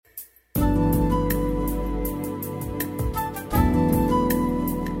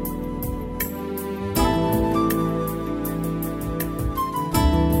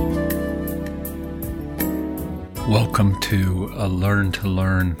Welcome to a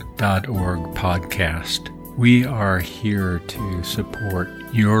LearnToLearn.org podcast. We are here to support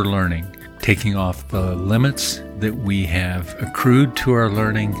your learning, taking off the limits that we have accrued to our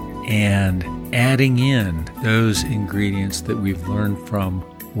learning and adding in those ingredients that we've learned from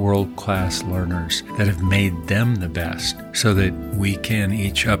world-class learners that have made them the best, so that we can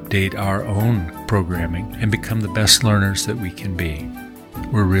each update our own programming and become the best learners that we can be.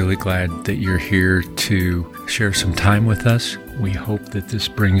 We're really glad that you're here to share some time with us. We hope that this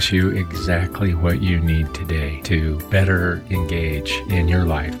brings you exactly what you need today to better engage in your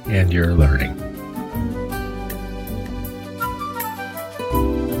life and your learning.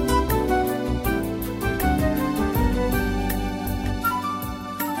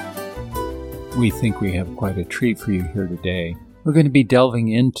 We think we have quite a treat for you here today. We're going to be delving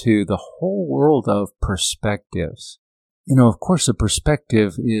into the whole world of perspectives. You know, of course, a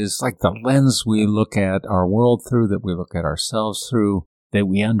perspective is like the lens we look at our world through, that we look at ourselves through, that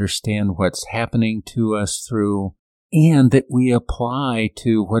we understand what's happening to us through, and that we apply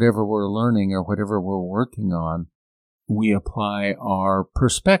to whatever we're learning or whatever we're working on. We apply our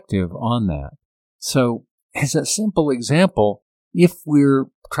perspective on that. So, as a simple example, if we're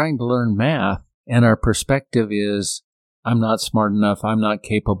trying to learn math and our perspective is, I'm not smart enough, I'm not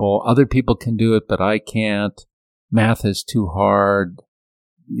capable, other people can do it, but I can't. Math is too hard,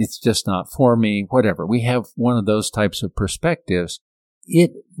 it's just not for me, whatever. We have one of those types of perspectives.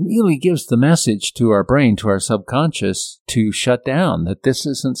 It really gives the message to our brain, to our subconscious, to shut down, that this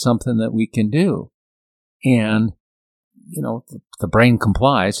isn't something that we can do. And, you know, the brain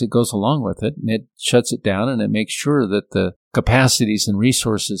complies, it goes along with it, and it shuts it down, and it makes sure that the capacities and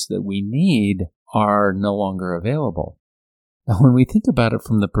resources that we need are no longer available. Now, when we think about it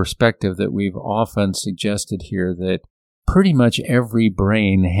from the perspective that we've often suggested here, that pretty much every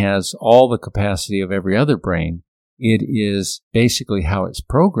brain has all the capacity of every other brain, it is basically how it's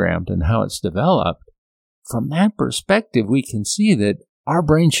programmed and how it's developed. From that perspective, we can see that our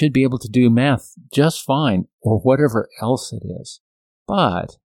brain should be able to do math just fine, or whatever else it is.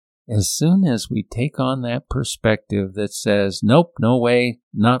 But as soon as we take on that perspective that says, nope, no way,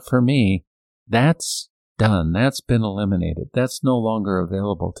 not for me, that's done. That's been eliminated. That's no longer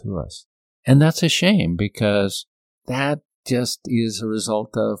available to us. And that's a shame, because that just is a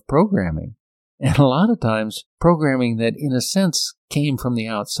result of programming. And a lot of times, programming that in a sense came from the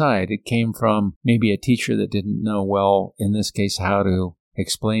outside. It came from maybe a teacher that didn't know, well, in this case, how to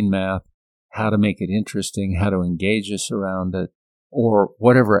explain math, how to make it interesting, how to engage us around it, or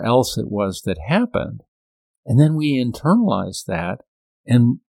whatever else it was that happened. And then we internalize that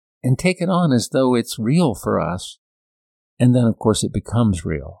and take it on as though it's real for us. And then, of course, it becomes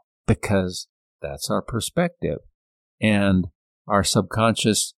real, because that's our perspective. And our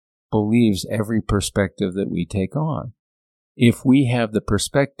subconscious believes every perspective that we take on. If we have the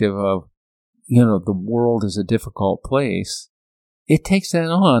perspective of, you know, the world is a difficult place, it takes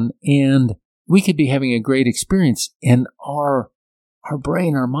that on, and we could be having a great experience, and our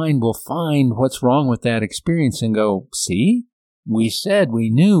brain, our mind will find what's wrong with that experience and go, see? We said, we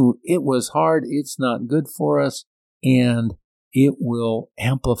knew it was hard, it's not good for us, and it will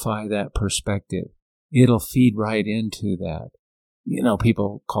amplify that perspective. It'll feed right into that. You know,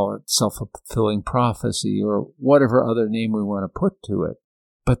 people call it self-fulfilling prophecy, or whatever other name we want to put to it.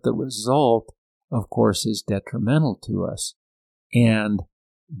 But the result, of course, is detrimental to us. And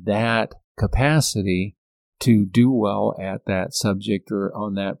that capacity to do well at that subject or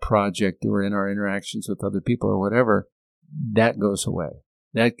on that project or in our interactions with other people or whatever, that goes away.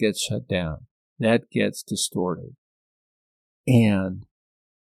 That gets shut down. That gets distorted. And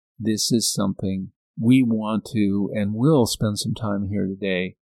this is something we want to and will spend some time here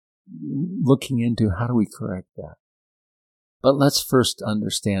today looking into. How do we correct that? But let's first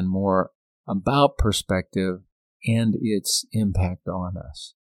understand more about perspective and its impact on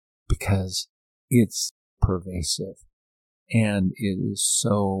us, because it's pervasive and it is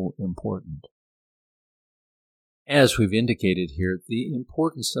so important. As we've indicated here, the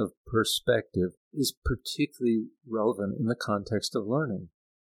importance of perspective is particularly relevant in the context of learning.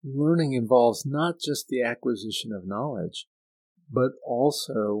 Learning involves not just the acquisition of knowledge, but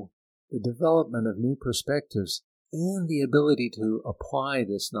also the development of new perspectives and the ability to apply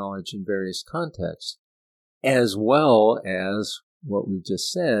this knowledge in various contexts, as well as what we've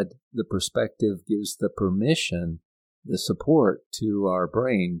just said. The perspective gives the permission, the support to our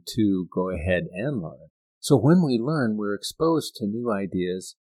brain to go ahead and learn. So when we learn, we're exposed to new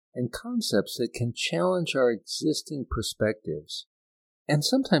ideas and concepts that can challenge our existing perspectives. And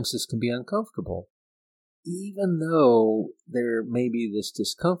sometimes this can be uncomfortable. Even though there may be this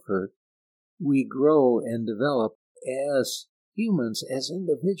discomfort, we grow and develop as humans, as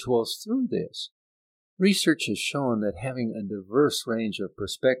individuals through this. Research has shown that having a diverse range of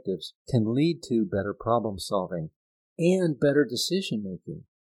perspectives can lead to better problem solving and better decision making.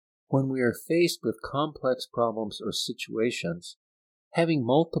 When we are faced with complex problems or situations, having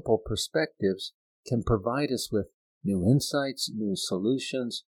multiple perspectives can provide us with new insights, new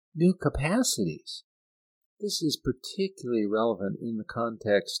solutions, new capacities. This is particularly relevant in the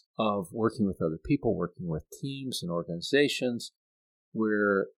context of working with other people, working with teams and organizations,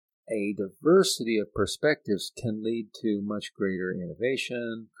 where a diversity of perspectives can lead to much greater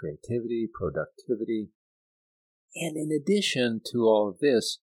innovation, creativity, productivity. And in addition to all of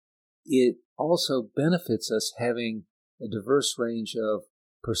this, it also benefits us having a diverse range of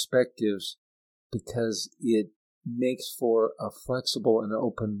perspectives because it makes for a flexible and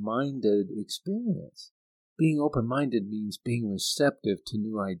open-minded experience. Being open-minded means being receptive to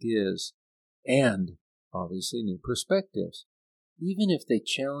new ideas and, obviously, new perspectives, even if they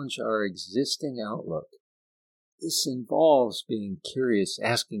challenge our existing outlook. This involves being curious,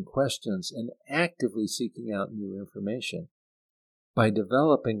 asking questions, and actively seeking out new information. By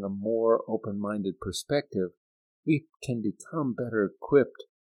developing a more open-minded perspective, we can become better equipped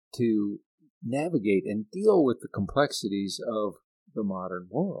to navigate and deal with the complexities of the modern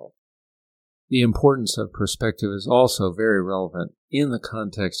world. The importance of perspective is also very relevant in the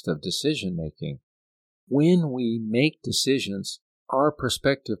context of decision-making. When we make decisions, our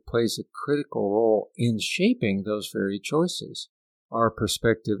perspective plays a critical role in shaping those very choices. Our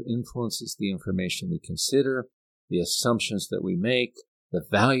perspective influences the information we consider, the assumptions that we make, the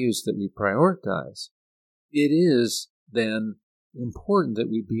values that we prioritize. It is, then, important that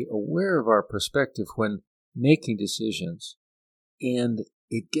we be aware of our perspective when making decisions, and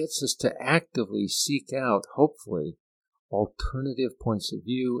it gets us to actively seek out, hopefully, alternative points of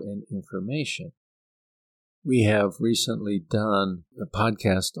view and information. We have recently done a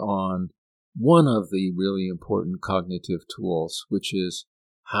podcast on one of the really important cognitive tools, which is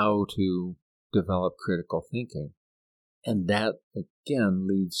how to develop critical thinking. And that, again,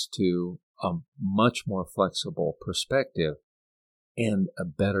 leads to a much more flexible perspective and a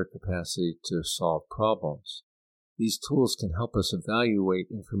better capacity to solve problems. These tools can help us evaluate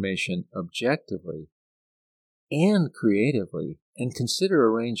information objectively and creatively and consider a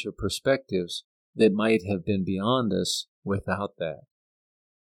range of perspectives that might have been beyond us without that.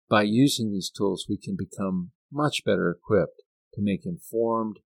 By using these tools, we can become much better equipped to make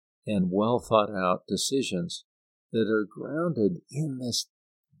informed and well thought out decisions that are grounded in this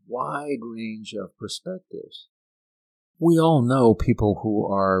wide range of perspectives. We all know people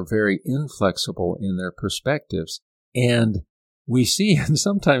who are very inflexible in their perspectives, and we see and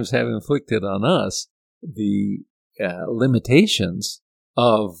sometimes have inflicted on us the limitations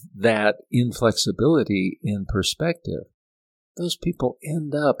of that inflexibility in perspective. Those people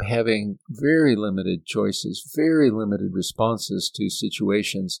end up having very limited choices, very limited responses to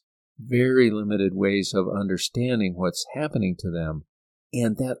situations, very limited ways of understanding what's happening to them.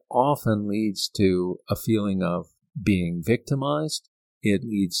 And that often leads to a feeling of being victimized. It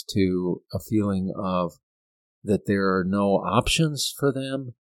leads to a feeling of that there are no options for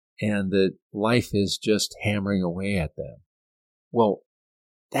them and that life is just hammering away at them. Well,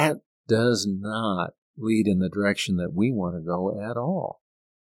 that does not lead in the direction that we want to go at all.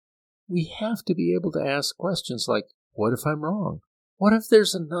 We have to be able to ask questions like, what if I'm wrong? What if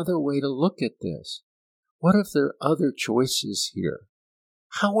there's another way to look at this? What if there are other choices here?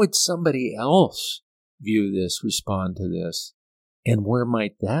 How would somebody else view this, respond to this? And where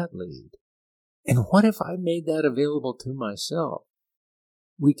might that lead? And what if I made that available to myself?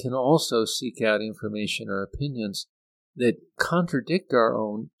 We can also seek out information or opinions that contradict our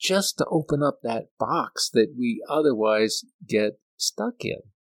own just to open up that box that we otherwise get stuck in.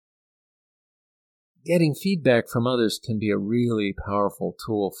 Getting feedback from others can be a really powerful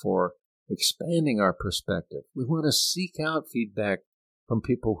tool for expanding our perspective. We want to seek out feedback from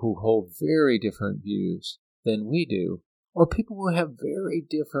people who hold very different views than we do, or people who have very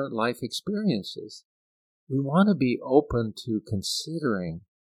different life experiences. We want to be open to considering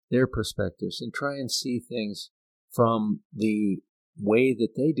their perspectives and try and see things from the way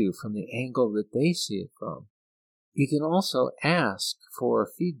that they do, from the angle that they see it from. You can also ask for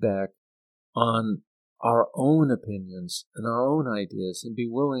feedback on our own opinions and our own ideas and be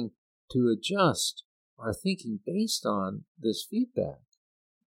willing to adjust our thinking based on this feedback.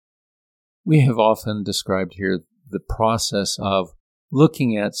 We have often described here the process of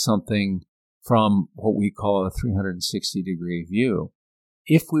looking at something from what we call a 360-degree view.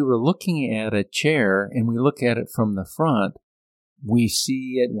 If we were looking at a chair and we look at it from the front, we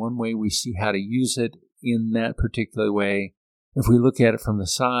see it one way, we see how to use it in that particular way. If we look at it from the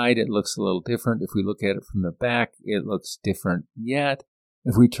side, it looks a little different. If we look at it from the back, it looks different yet.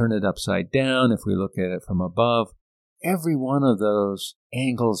 If we turn it upside down, if we look at it from above, every one of those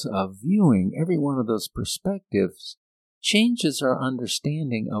angles of viewing, every one of those perspectives changes our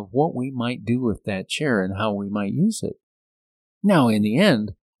understanding of what we might do with that chair and how we might use it. Now, in the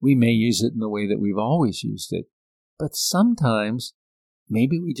end, we may use it in the way that we've always used it, but sometimes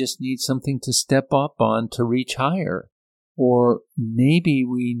maybe we just need something to step up on to reach higher, or maybe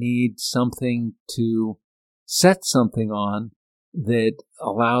we need something to set something on that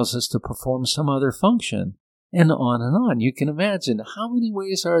allows us to perform some other function, and on and on. You can imagine how many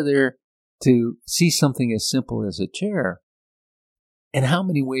ways are there to see something as simple as a chair, and how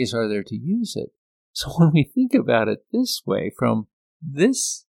many ways are there to use it. So when we think about it this way, from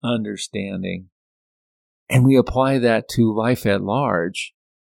this understanding, and we apply that to life at large,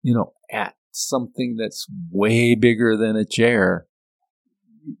 at something that's way bigger than a chair,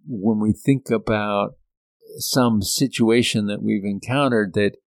 when we think about some situation that we've encountered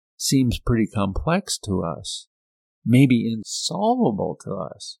that seems pretty complex to us, maybe insolvable to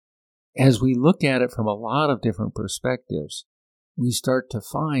us, as we look at it from a lot of different perspectives, we start to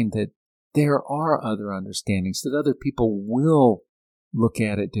find that there are other understandings, that other people will look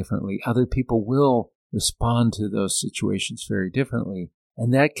at it differently. Other people will respond to those situations very differently.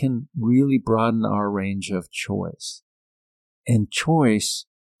 And that can really broaden our range of choice. And choice,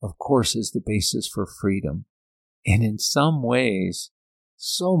 of course, is the basis for freedom. And in some ways,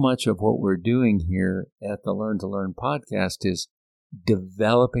 so much of what we're doing here at the Learn to Learn podcast is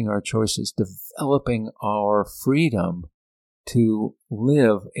developing our choices, developing our freedom to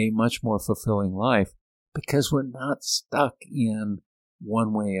live a much more fulfilling life, because we're not stuck in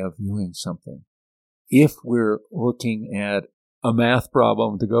one way of viewing something. If we're looking at a math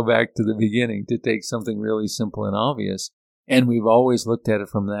problem, to go back to the beginning, to take something really simple and obvious, and we've always looked at it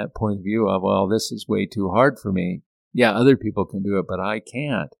from that point of view of, well, this is way too hard for me. Yeah, other people can do it, but I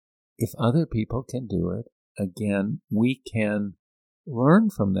can't. If other people can do it, again, we can learn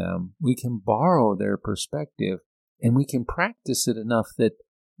from them. We can borrow their perspective, and we can practice it enough that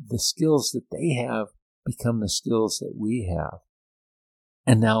the skills that they have become the skills that we have.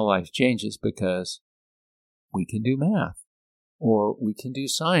 And now life changes because we can do math, or we can do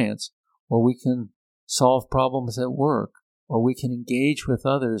science, or we can solve problems at work, or we can engage with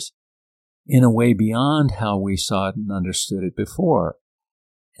others in a way beyond how we saw it and understood it before.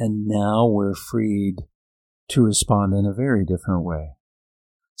 And now we're freed to respond in a very different way.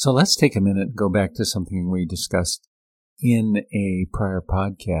 So let's take a minute and go back to something we discussed in a prior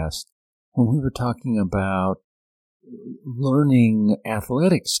podcast when we were talking about learning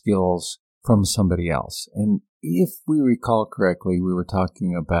athletic skills from somebody else. And if we recall correctly, we were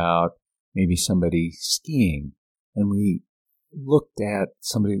talking about maybe somebody skiing, and we looked at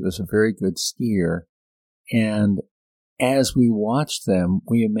somebody that was a very good skier, and as we watched them,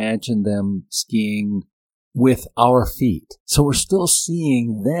 we imagined them skiing with our feet. So we're still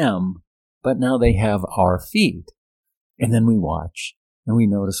seeing them, but now they have our feet. And then we watch, and we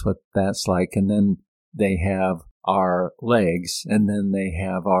notice what that's like, and then they have our legs, and then they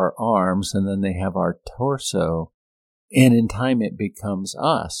have our arms, and then they have our torso, and in time it becomes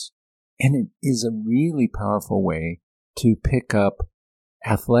us. And it is a really powerful way to pick up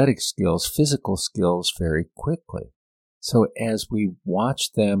athletic skills, physical skills very quickly. So as we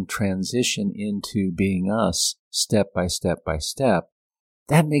watch them transition into being us step by step by step,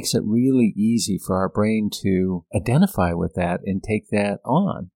 that makes it really easy for our brain to identify with that and take that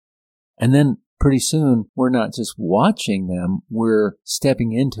on. And then pretty soon, we're not just watching them, we're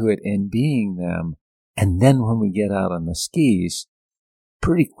stepping into it and being them. And then when we get out on the skis,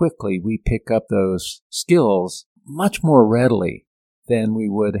 pretty quickly we pick up those skills much more readily than we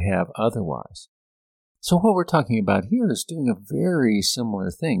would have otherwise. So what we're talking about here is doing a very similar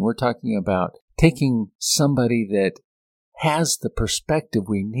thing. We're talking about taking somebody that has the perspective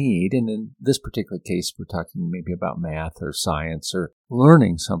we need, and in this particular case, we're talking maybe about math or science or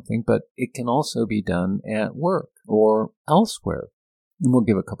learning something, but it can also be done at work or elsewhere. And we'll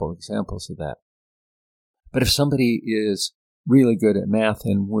give a couple of examples of that. But if somebody is really good at math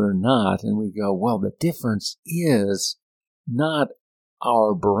and we're not, and we go, well, the difference is not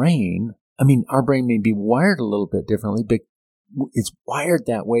our brain. I mean, our brain may be wired a little bit differently, but it's wired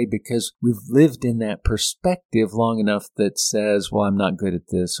that way because we've lived in that perspective long enough that says, well, I'm not good at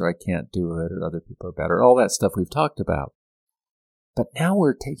this, or I can't do it, or other people are better, all that stuff we've talked about. But now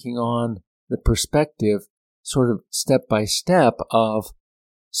we're taking on the perspective sort of step by step of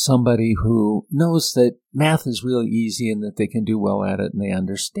somebody who knows that math is really easy and that they can do well at it and they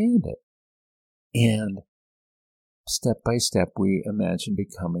understand it. And step by step, we imagine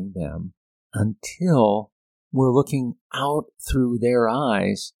becoming them until we're looking out through their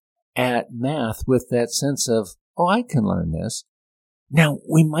eyes at math with that sense of, oh, I can learn this. Now,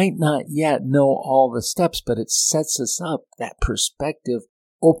 we might not yet know all the steps, but it sets us up. That perspective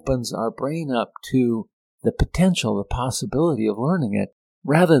opens our brain up to the potential, the possibility of learning it,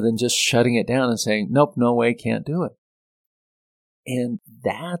 rather than just shutting it down and saying, nope, no way, can't do it. And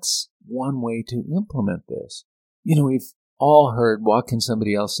that's one way to implement this. We've all heard walk in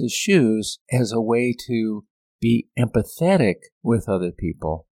somebody else's shoes as a way to be empathetic with other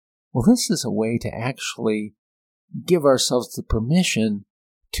people. Well, this is a way to actually give ourselves the permission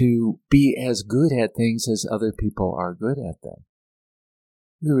to be as good at things as other people are good at them.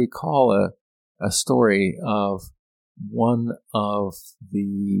 We recall a story of one of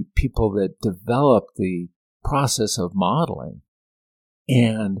the people that developed the process of modeling.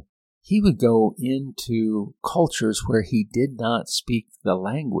 And he would go into cultures where he did not speak the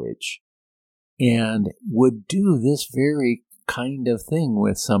language and would do this very kind of thing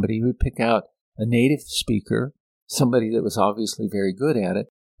with somebody. He would pick out a native speaker, somebody that was obviously very good at it,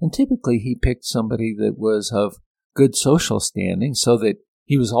 and typically he picked somebody that was of good social standing so that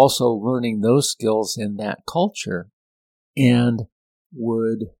he was also learning those skills in that culture and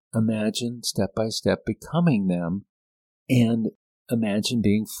would imagine step by step becoming them and imagine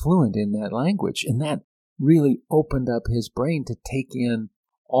being fluent in that language. And that really opened up his brain to take in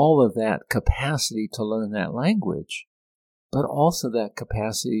all of that capacity to learn that language, but also that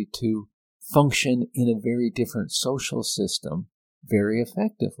capacity to function in a very different social system very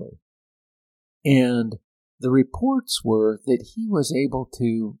effectively. And the reports were that he was able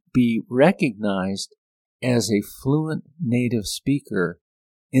to be recognized as a fluent native speaker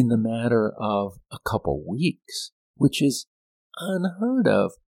in the matter of a couple weeks, which is unheard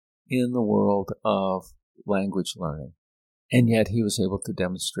of in the world of language learning. And yet he was able to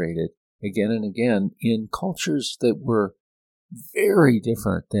demonstrate it again and again in cultures that were very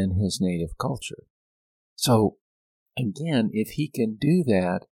different than his native culture. So again, if he can do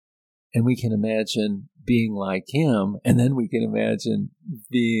that, and we can imagine being like him, and then we can imagine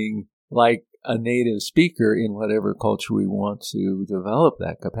being like a native speaker in whatever culture we want to develop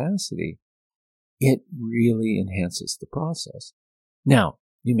that capacity, it really enhances the process. Now,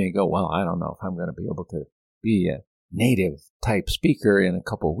 you may go, well, I don't know if I'm going to be able to be a native type speaker in a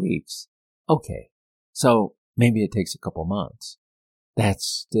couple weeks. Okay, so maybe it takes a couple months. That's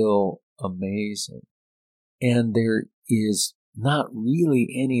still amazing. And there is not really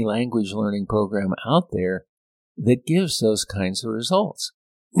any language learning program out there that gives those kinds of results.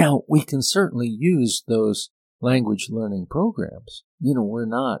 Now, we can certainly use those language learning programs. We're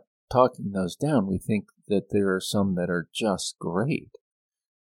not talking those down. We think that there are some that are just great.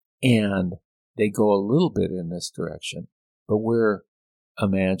 And they go a little bit in this direction, but we're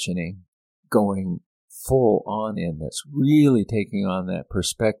imagining going full on in this, really taking on that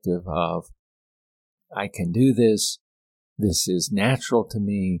perspective of, I can do this. This is natural to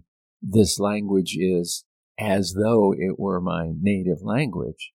me. This language is as though it were my native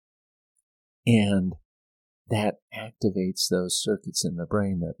language. And that activates those circuits in the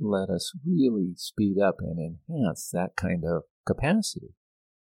brain that let us really speed up and enhance that kind of capacity.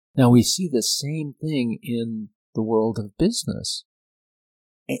 Now, we see the same thing in the world of business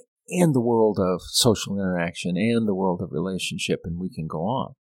and the world of social interaction and the world of relationship, and we can go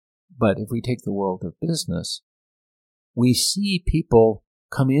on. But if we take the world of business, we see people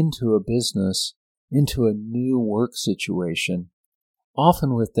come into a business, into a new work situation,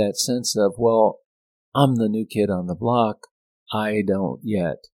 often with that sense of, well, I'm the new kid on the block. I don't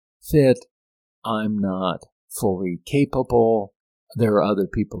yet fit. I'm not fully capable. There are other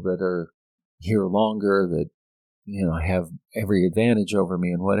people that are here longer that, have every advantage over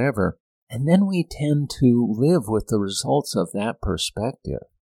me and whatever. And then we tend to live with the results of that perspective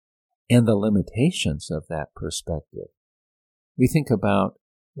and the limitations of that perspective. We think about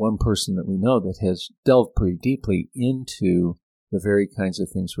one person that we know that has delved pretty deeply into the very kinds of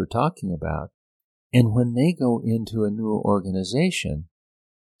things we're talking about. And when they go into a new organization,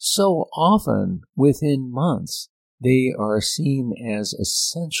 so often within months, they are seen as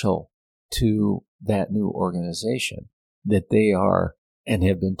essential to that new organization, that they are and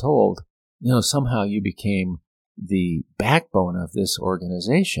have been told, somehow you became the backbone of this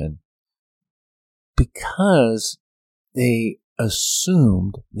organization, because they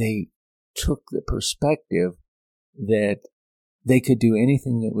assumed, they took the perspective that they could do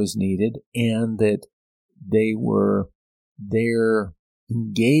anything that was needed and that they were there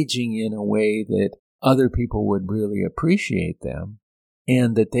engaging in a way that other people would really appreciate them.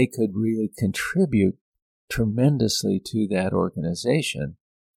 and that they could really contribute tremendously to that organization.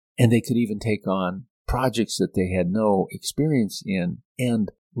 And they could even take on projects that they had no experience in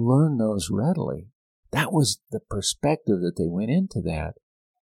and learn those readily. That was the perspective that they went into that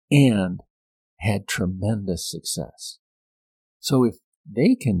and had tremendous success. So if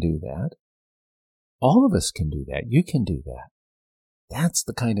they can do that, all of us can do that. You can do that. That's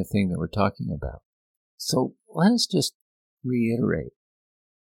the kind of thing that we're talking about. So let us just reiterate.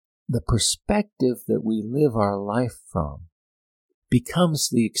 The perspective that we live our life from becomes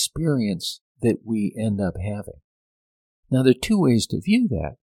the experience that we end up having. Now, there are two ways to view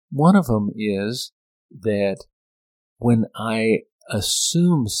that. One of them is that when I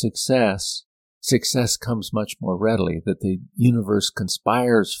assume success comes much more readily, that the universe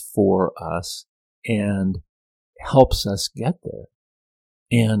conspires for us and helps us get there.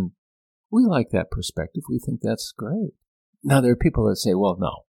 And we like that perspective. We think that's great. Now, there are people that say, well,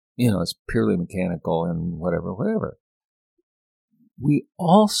 no, it's purely mechanical and whatever. We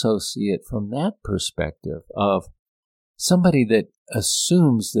also see it from that perspective of somebody that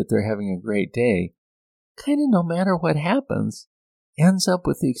assumes that they're having a great day, kind of no matter what happens, ends up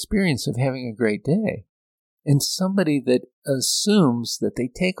with the experience of having a great day. And somebody that assumes that they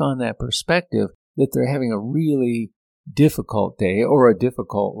take on that perspective that they're having a really difficult day or a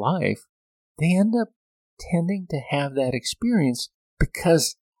difficult life, they end up tending to have that experience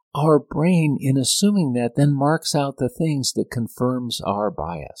because our brain, in assuming that, then marks out the things that confirms our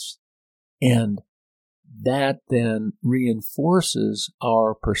bias. And that then reinforces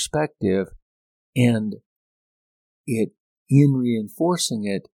our perspective, and it, in reinforcing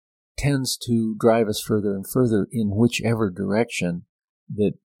it, tends to drive us further and further in whichever direction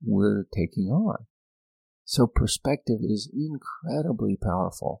that we're taking on. So perspective is incredibly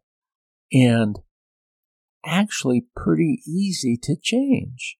powerful and actually pretty easy to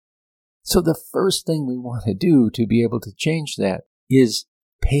change. So the first thing we want to do to be able to change that is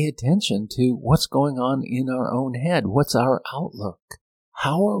pay attention to what's going on in our own head. What's our outlook?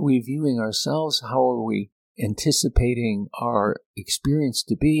 How are we viewing ourselves? How are we anticipating our experience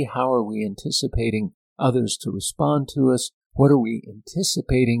to be? How are we anticipating others to respond to us? What are we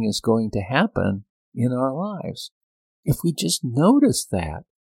anticipating is going to happen in our lives? If we just notice that,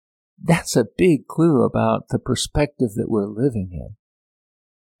 that's a big clue about the perspective that we're living in.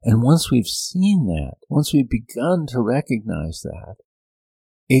 And once we've seen that, once we've begun to recognize that,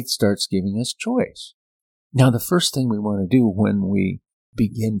 it starts giving us choice. Now, the first thing we want to do when we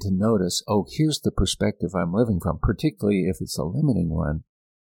begin to notice, oh, here's the perspective I'm living from, particularly if it's a limiting one,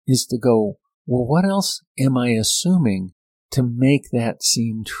 is to go, well, what else am I assuming to make that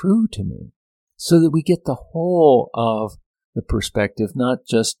seem true to me? So that we get the whole of the perspective, not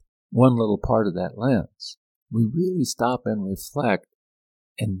just one little part of that lens. We really stop and reflect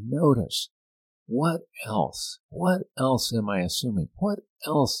and notice, what else am I assuming? What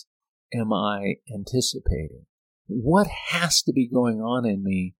else am I anticipating? What has to be going on in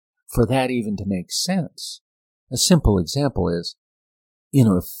me for that even to make sense? A simple example is,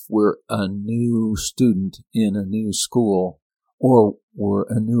 if we're a new student in a new school or we're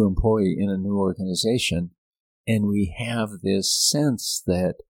a new employee in a new organization and we have this sense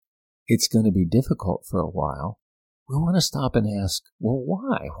that it's going to be difficult for a while, we want to stop and ask, well,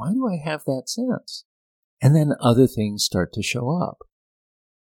 why? Why do I have that sense? And then other things start to show up.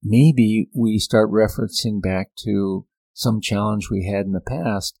 Maybe we start referencing back to some challenge we had in the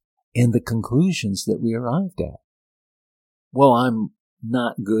past and the conclusions that we arrived at. Well, I'm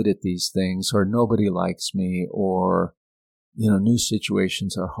not good at these things, or nobody likes me, or, new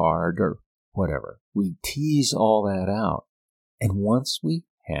situations are hard, or whatever. We tease all that out. And once we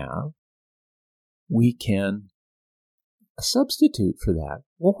have, we can substitute for that.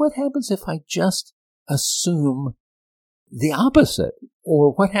 Well, what happens if I just assume the opposite?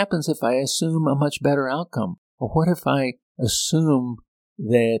 Or what happens if I assume a much better outcome? Or what if I assume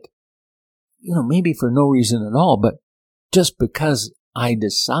that, maybe for no reason at all, but just because I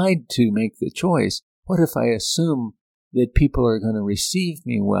decide to make the choice, what if I assume that people are going to receive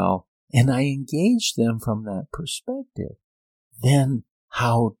me well and I engage them from that perspective? Then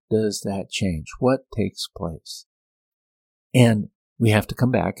how does that change? What takes place? And we have to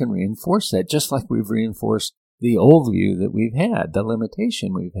come back and reinforce that, just like we've reinforced the old view that we've had, the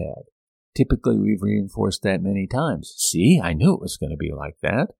limitation we've had. Typically, we've reinforced that many times. See, I knew it was going to be like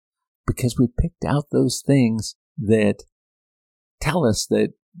that, because we picked out those things that tell us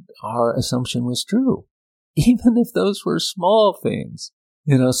that our assumption was true, even if those were small things.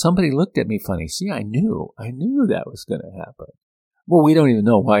 Somebody looked at me funny. See, I knew that was going to happen. Well, we don't even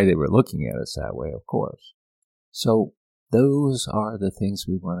know why they were looking at us that way, of course. So those are the things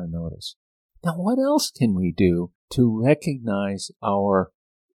we want to notice. Now, what else can we do to recognize our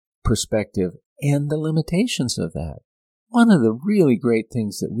perspective and the limitations of that? One of the really great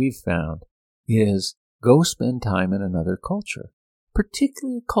things that we've found is go spend time in another culture,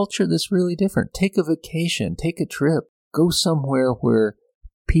 particularly a culture that's really different. Take a vacation, take a trip, go somewhere where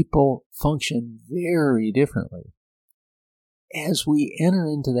people function very differently. As we enter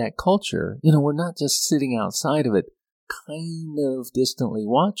into that culture, we're not just sitting outside of it, kind of distantly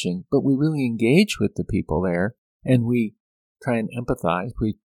watching, but we really engage with the people there and we try and empathize.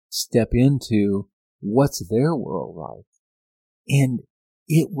 We step into what's their world like. And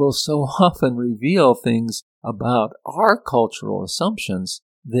it will so often reveal things about our cultural assumptions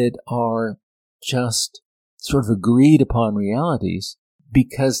that are just sort of agreed upon realities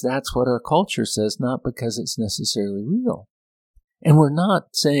because that's what our culture says, not because it's necessarily real. And we're not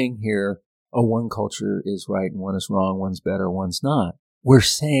saying here, one culture is right and one is wrong, one's better, one's not. We're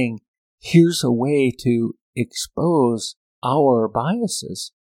saying, here's a way to expose our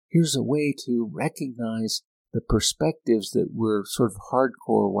biases. Here's a way to recognize the perspectives that we're sort of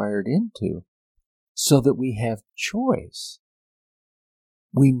hardcore wired into so that we have choice.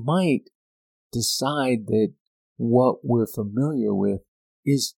 We might decide that what we're familiar with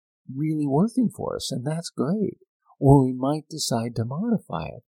is really working for us, and that's great. Or we might decide to modify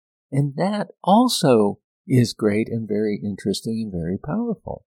it. And that also is great and very interesting and very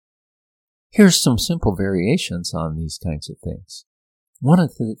powerful. Here's some simple variations on these kinds of things. One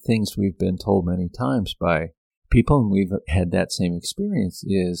of the things we've been told many times by people, and we've had that same experience,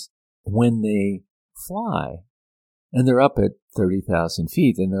 is when they fly and they're up at 30,000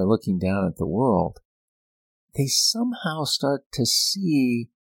 feet and they're looking down at the world, they somehow start to see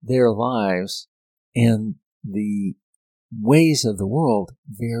their lives and the ways of the world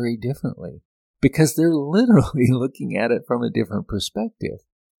very differently because they're literally looking at it from a different perspective.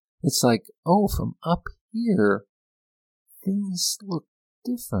 It's like, from up here, things look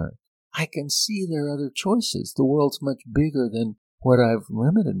different. I can see there are other choices. The world's much bigger than what I've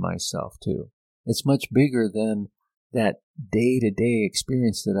limited myself to. It's much bigger than that day-to-day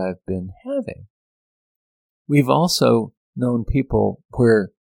experience that I've been having. We've also known people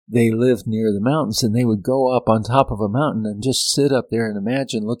where they lived near the mountains and they would go up on top of a mountain and just sit up there and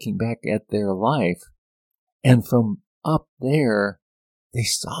imagine looking back at their life. And from up there, they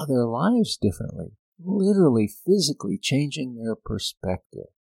saw their lives differently, literally, physically changing their perspective.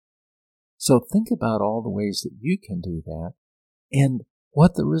 So think about all the ways that you can do that and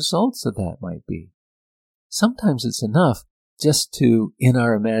what the results of that might be. Sometimes it's enough just to, in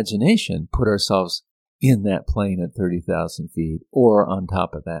our imagination, put ourselves in that plane at 30,000 feet or on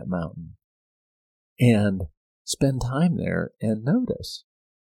top of that mountain and spend time there and notice.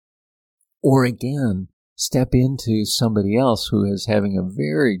 Or again, step into somebody else who is having a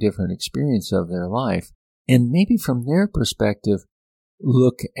very different experience of their life and maybe from their perspective,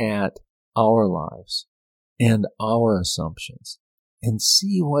 look at our lives and our assumptions and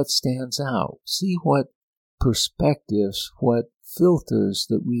see what stands out, see what perspectives, what filters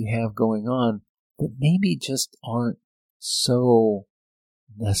that we have going on that maybe just aren't so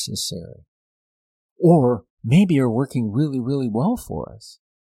necessary, or maybe are working really, really well for us.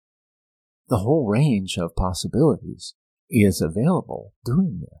 The whole range of possibilities is available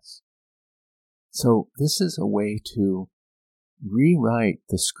doing this. So this is a way to rewrite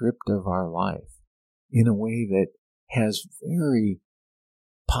the script of our life in a way that has very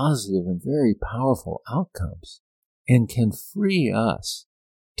positive and very powerful outcomes and can free us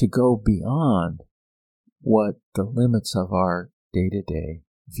to go beyond what the limits of our day-to-day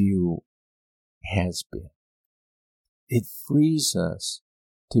view has been. It frees us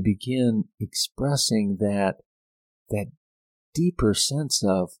to begin expressing that deeper sense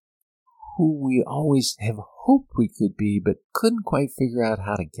of who we always have hoped we could be, but couldn't quite figure out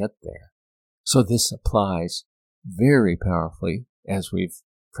how to get there. So this applies very powerfully, as we've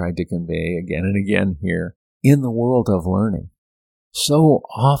tried to convey again and again here, in the world of learning. So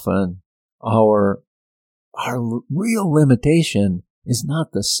often our real limitation is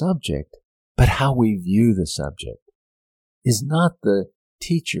not the subject, but how we view the subject. Is not the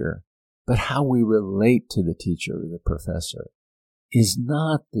teacher, but how we relate to the teacher or the professor. Is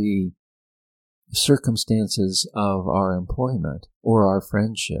not the circumstances of our employment or our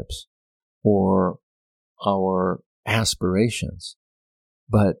friendships or our aspirations,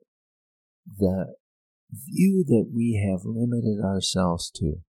 but the view that we have limited ourselves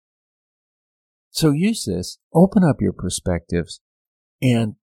to. So use this, open up your perspectives,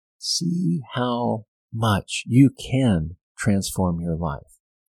 and see how much you can transform your life.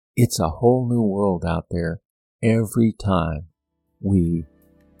 It's a whole new world out there, every time we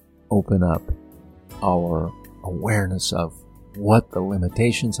open up our awareness of what the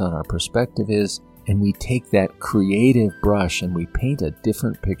limitations on our perspective is, and we take that creative brush and we paint a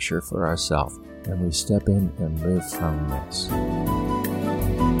different picture for ourselves, and we step in and live from this.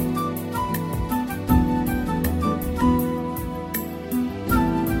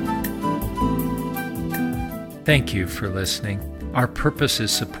 Thank you for listening. Our purpose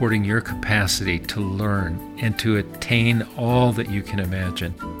is supporting your capacity to learn and to attain all that you can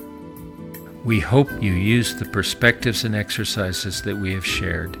imagine. We hope you use the perspectives and exercises that we have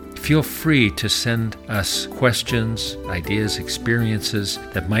shared. Feel free to send us questions, ideas, experiences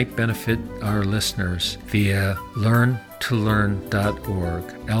that might benefit our listeners via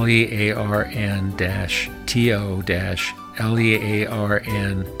learntolearn.org,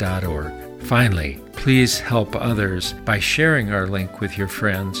 learn-to-learn.org. Finally, please help others by sharing our link with your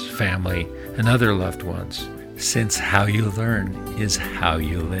friends, family, and other loved ones, since how you learn is how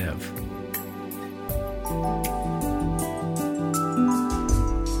you live.